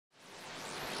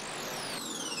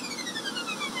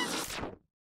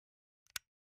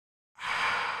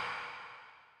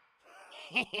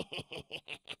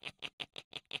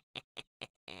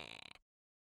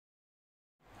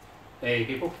Hey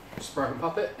people, it's the Broken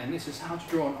Puppet, and this is how to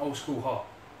draw an old school heart.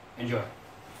 Enjoy.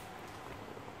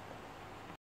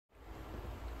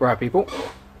 Right people,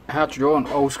 how to draw an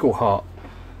old school heart.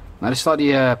 Now this is like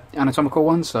the anatomical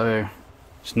one, so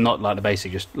it's not like the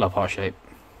basic, just love heart shape.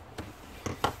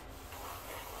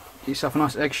 Get yourself a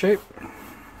nice egg shape.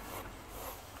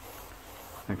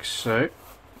 Like so.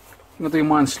 I'm going to do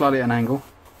mine slightly at an angle,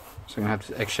 so I'm going to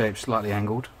have the egg shape slightly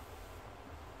angled.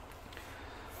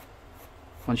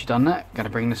 Once you've done that, I'm going to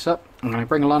bring this up. I'm going to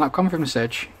bring a line up coming from this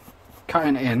edge,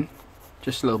 cutting it in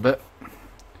just a little bit, and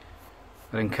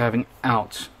then curving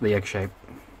out the egg shape.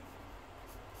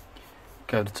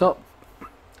 Curve the top,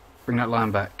 bring that line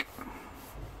back,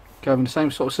 curve in the same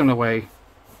sort of similar way,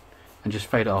 and just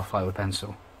fade it off like with a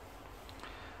pencil.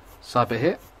 Side bit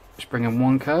here, just bring in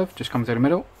one curve, just come through the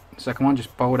middle. The second one,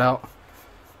 just bold out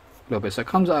a little bit, so it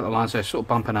comes out of the line, so it's sort of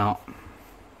bumping out.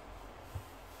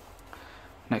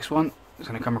 Next one is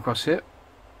going to come across here.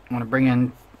 I'm going to bring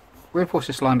in, reinforce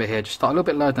this line bit here, just start a little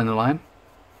bit lower than the line,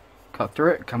 cut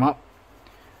through it, come up,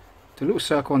 do a little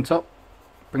circle on top,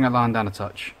 bring that line down a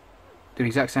touch. Do the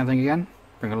exact same thing again,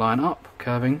 bring a line up,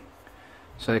 curving,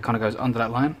 so it kind of goes under that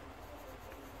line.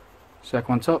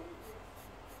 Circle on top,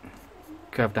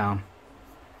 curve down.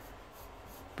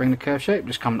 Bring the curve shape,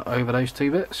 just come over those two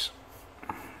bits.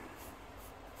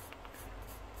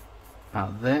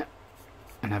 About there.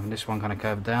 And having this one kind of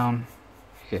curved down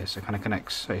here, so it kind of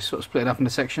connects. So you sort of split it up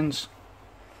into sections.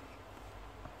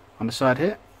 On the side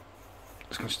here,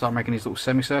 just going to start making these little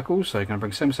semicircles. So you're going to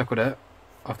bring a semicircle there,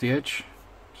 off the edge.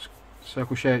 Just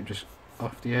circle shape, just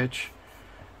off the edge,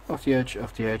 off the edge,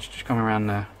 off the edge, just coming around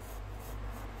there.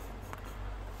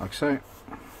 Like so.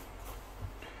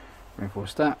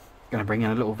 Reinforce that. Going to bring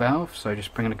in a little valve, so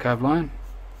just bring in a curved line,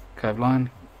 curve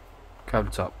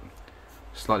the top.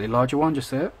 Slightly larger one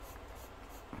just there.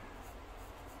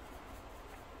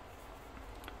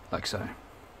 Like so.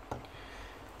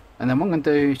 And then what I'm going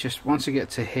to do is just once you get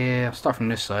to here, I'll start from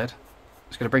this side.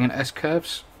 Just going to bring in S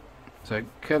curves. So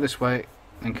curve this way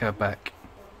and curve back.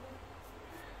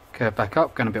 Curve back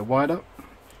up, going a bit wider.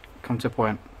 Come to a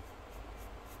point.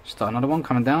 Start another one,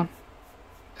 coming down.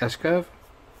 S curve.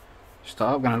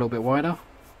 Start up, going a little bit wider.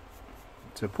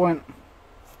 To a point.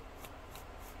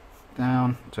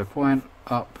 Down to a point.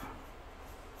 Up.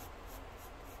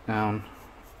 Down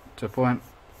to a point.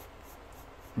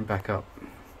 And back up,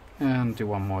 and do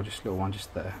one more, just a little one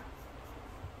just there.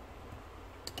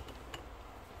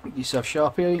 Get yourself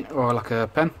Sharpie or like a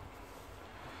pen,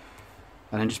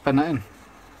 and then just pen that in.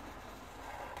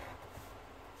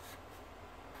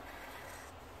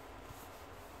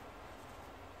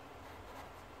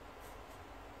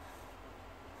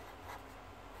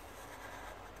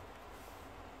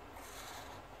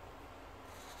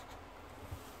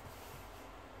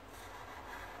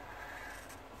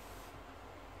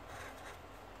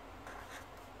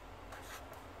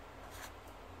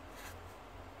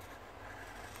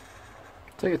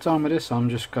 Take your time with this, I'm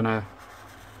just going to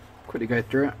quickly go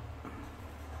through it.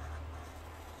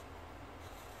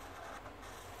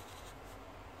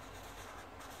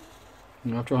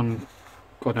 I've drawn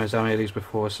God knows how many of these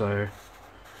before, so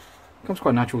it comes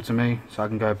quite natural to me, so I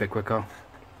can go a bit quicker.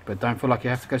 But don't feel like you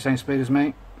have to go the same speed as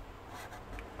me.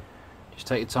 Just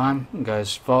take your time and go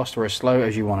as fast or as slow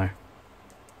as you want to.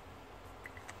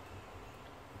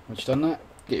 Once you've done that,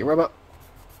 get your rubber.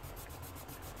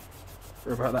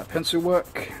 About that pencil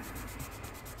work.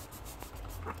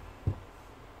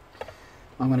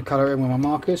 I'm going to colour it in with my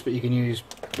markers, but you can use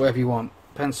whatever you want.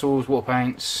 Pencils, water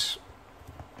paints,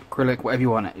 acrylic, whatever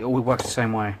you want. It all works the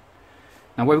same way.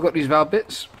 Now where we've got these valve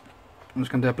bits, I'm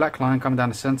just going to do a black line coming down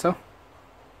the centre.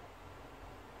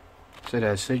 So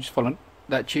there, so you just follow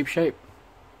that tube shape.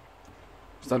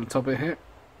 Start at the top of it here.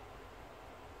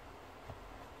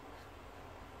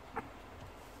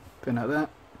 Pin out that.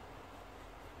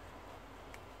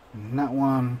 And that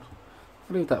one,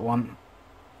 I'll leave that one,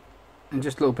 and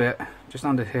just a little bit, just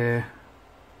under here,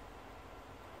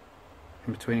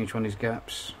 in between each one of these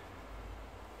gaps.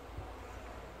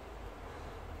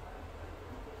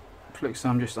 Flick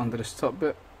some just under this top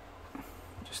bit,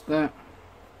 just there.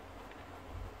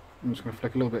 I'm just going to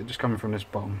flick a little bit, just coming from this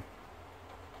bottom.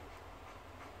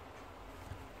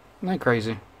 No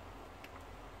crazy.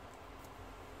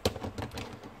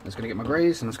 I'm just going to get my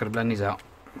greys, and I'm just going to blend these out.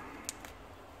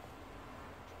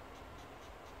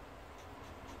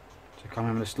 Come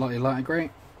in with a slightly lighter grey.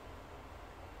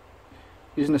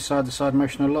 Using the side-to-side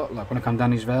motion a lot, like when I come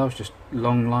down these valves, just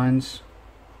long lines.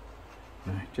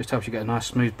 Just helps you get a nice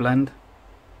smooth blend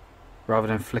rather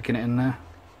than flicking it in there.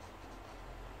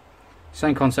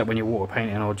 Same concept when you're water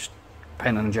painting or just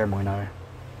painting in general, you know.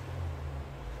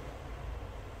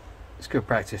 It's good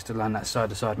practice to learn that side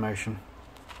to side motion.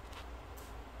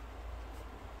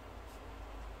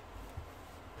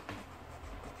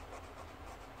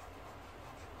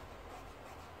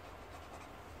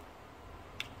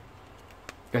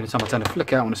 The only time I tend to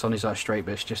flick out when it's on these like straight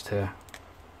bits, just here.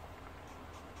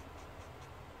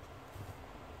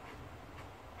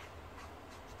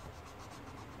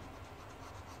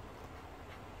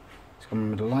 It's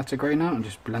coming with a lighter grey now and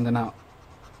just blending out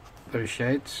those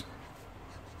shades.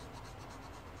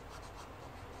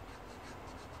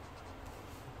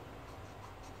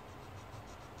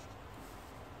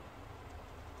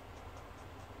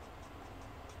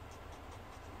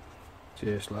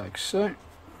 Just like so.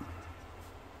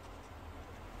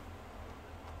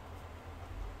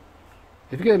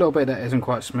 If you get a little bit that isn't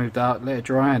quite smoothed out, let it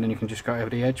dry and then you can just go over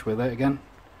the edge with it again.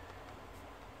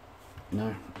 You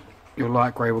know, your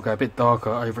light grey will go a bit darker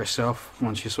over itself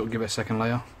once you sort of give it a second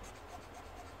layer.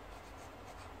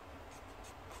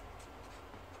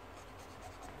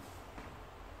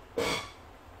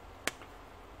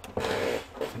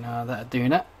 Now that doing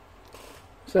that.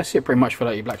 So that's it pretty much for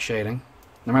like your black shading.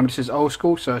 Now remember, this is old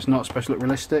school, so it's not supposed to look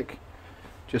realistic,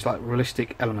 just like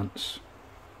realistic elements.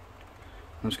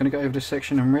 I'm just going to go over this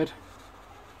section in red.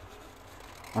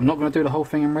 I'm not going to do the whole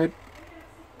thing in red.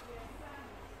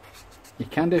 You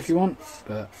can do if you want,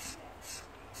 but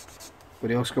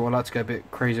with the old school I like to go a bit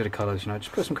crazy with the colours, you know,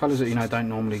 just put some colours that you know don't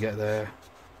normally get there.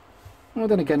 Well,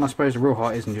 then again, I suppose the real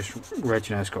heart isn't just red,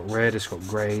 you know, it's got red, it's got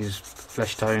greys,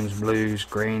 flesh tones, blues,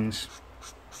 greens.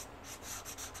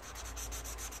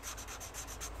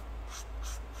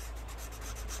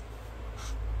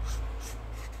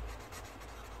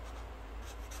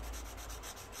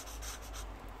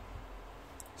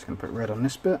 Just going to put red on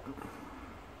this bit.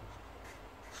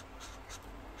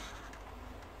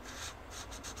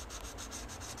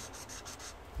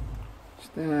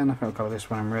 Just there, and I think I'll colour this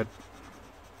one in red.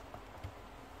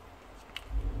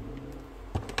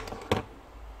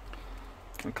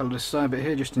 I'll colour this side bit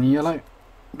here just in yellow.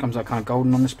 It comes out kind of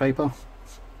golden on this paper.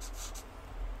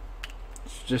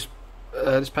 It's just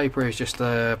this paper is just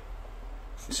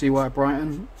Sea White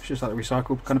Brighton. It's just like a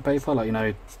recycled kind of paper, like, you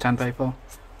know, tan paper.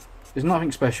 There's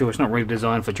nothing special, it's not really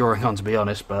designed for drawing on, to be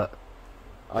honest, but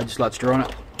I just like to draw on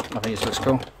it. I think it looks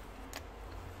cool.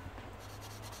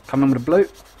 Come in with a blue.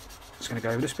 Just going to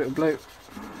go over this bit of blue.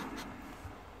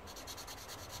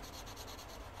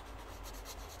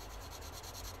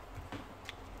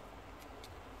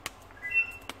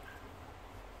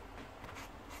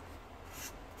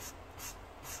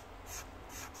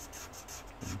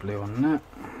 Blue on that.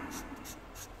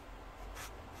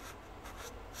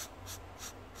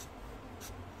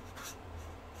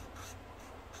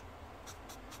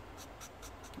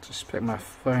 Suspect my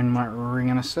phone might ring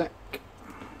in a sec.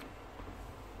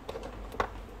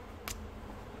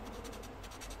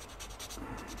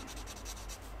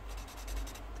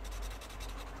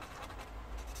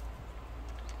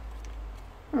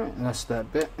 Alright, that's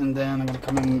that bit, and then I'm going to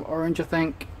come in with orange, I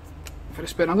think. For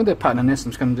this bit, I'm going to do a pattern on this.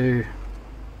 I'm just going to do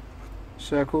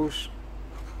circles.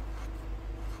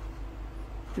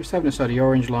 Just having it so the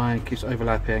orange line keeps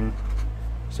overlapping,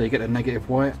 so you get the negative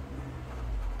white.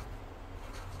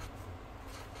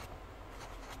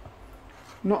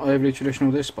 Not overly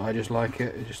traditional this, but I just like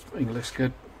it. I think it looks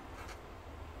good.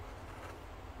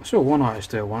 I saw one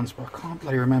artist do it once, but I can't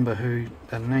bloody remember who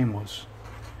their name was.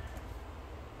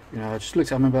 You know, I just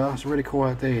looked at it and remember, that's a really cool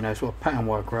idea, you know, sort of pattern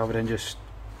work rather than just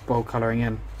bold colouring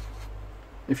in.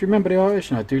 If you remember the artist,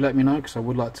 you know, do let me know, because I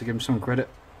would like to give him some credit.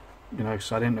 You know,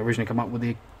 because I didn't originally come up with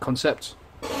the concept.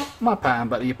 My pattern,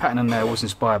 but the pattern in there was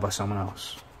inspired by someone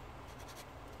else.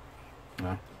 You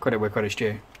know, credit where credit's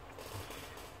due.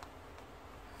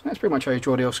 That's pretty much how you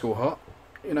draw the old school heart.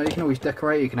 You know, you can always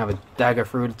decorate, you can have a dagger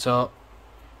through the top.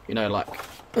 You know, like,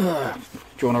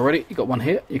 drawn already, you got one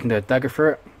here, you can do a dagger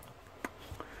through it.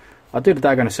 I do the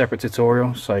dagger in a separate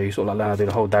tutorial, so you sort of like learn how to do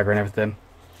the whole dagger and everything.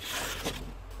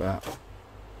 But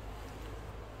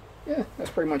yeah, that's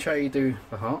pretty much how you do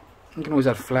the heart. You can always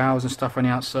add flowers and stuff on the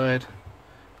outside.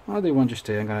 I'll do one just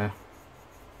here. I'm going to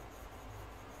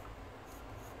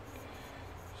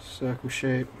circle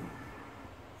shape.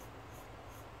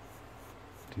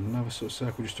 Do another sort of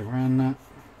circle just around that.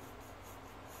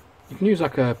 You can use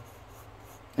like an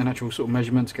actual sort of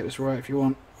measurement to get this right if you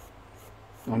want.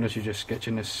 Unless you're just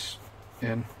sketching this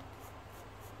in.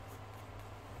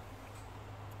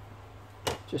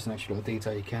 Just an extra little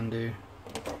detail you can do.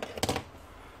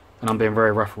 And I'm being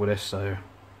very rough with this, so I'm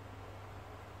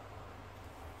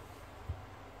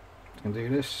just going to do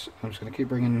this. I'm just going to keep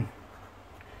bringing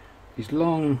these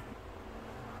long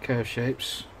curve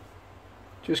shapes,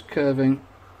 just curving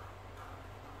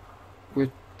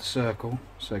with the circle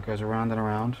so it goes around and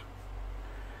around,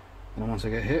 and then once I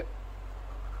get hit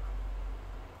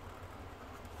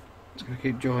it's going to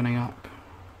keep joining up.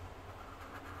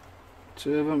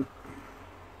 2 of them.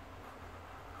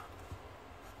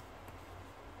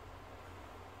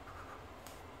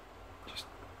 Just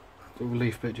a little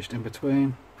leaf bit just in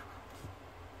between.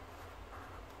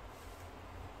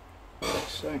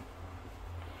 So,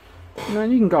 you know,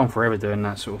 you can go on forever doing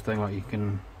that sort of thing. Like you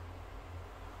can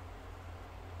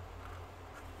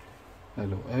a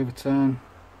little overturn.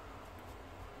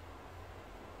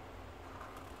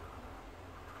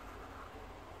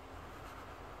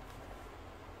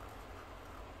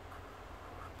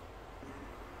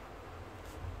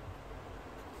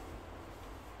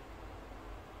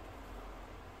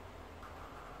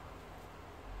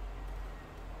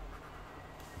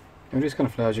 And these kind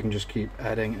of flowers you can just keep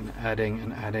adding and adding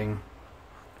and adding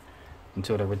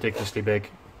until they're ridiculously big.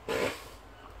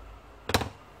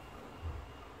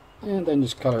 And then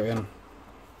just colour it in.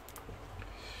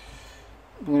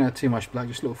 I'm going to add too much black,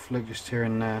 just a little flick just here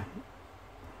and there.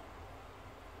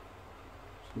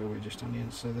 Just a little bit just on the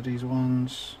inside of these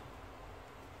ones.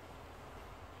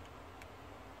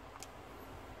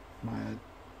 Might add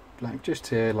black just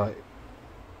here, like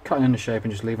cutting in the shape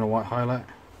and just leaving a white highlight.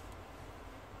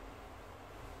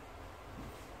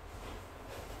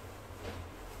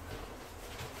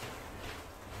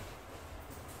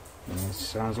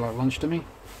 Sounds like lunch to me.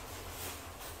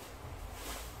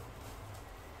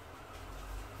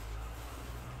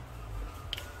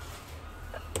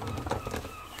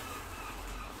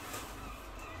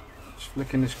 Just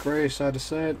flicking this grey side to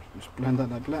side, just blend out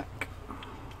that black.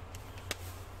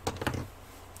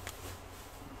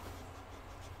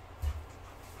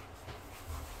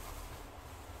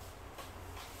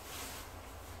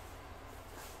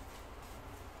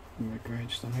 Grey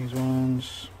just on these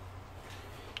ones.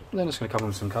 And then it's going to come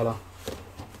in some colour.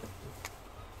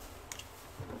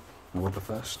 I'll rubber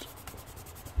first.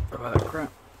 About that crap.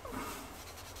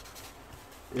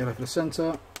 Yellow for the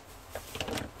centre.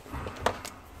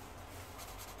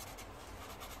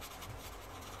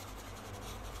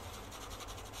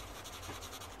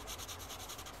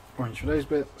 Orange for those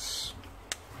bits.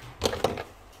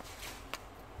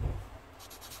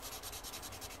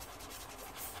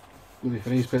 Blue for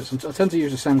these bits. I tend to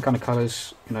use the same kind of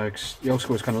colours, you know, because the old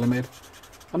school is kind of limited.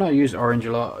 I know I use orange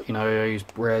a lot, you know, I use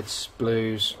reds,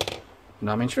 blues. You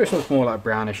know, I mean, traditional is more like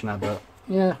brownish and that, but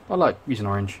yeah, I like using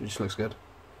orange, it just looks good.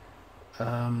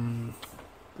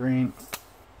 Green.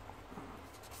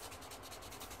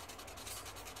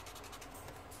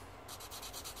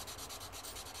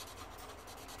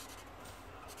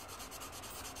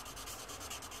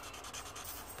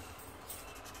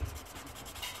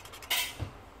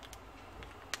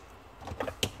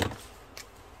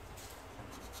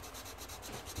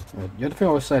 The other thing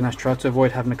I was saying is try to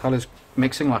avoid having the colours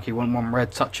mixing, like you wouldn't want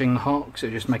red touching the heart because it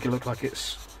would just make it look like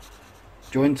it's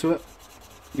joined to it.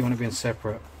 You want it being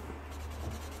separate.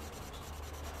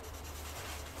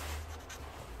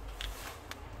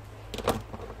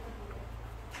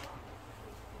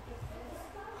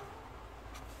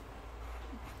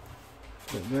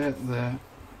 There, there.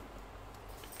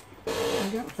 I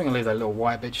think I'll leave that little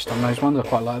white bit just on those ones, I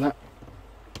quite like that.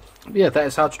 But yeah, that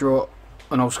is how to draw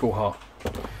an old school heart.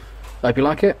 I hope you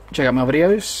like it. Check out my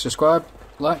videos, subscribe,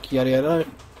 like, yada yada,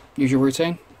 use your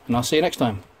routine, and I'll see you next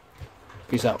time.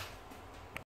 Peace out.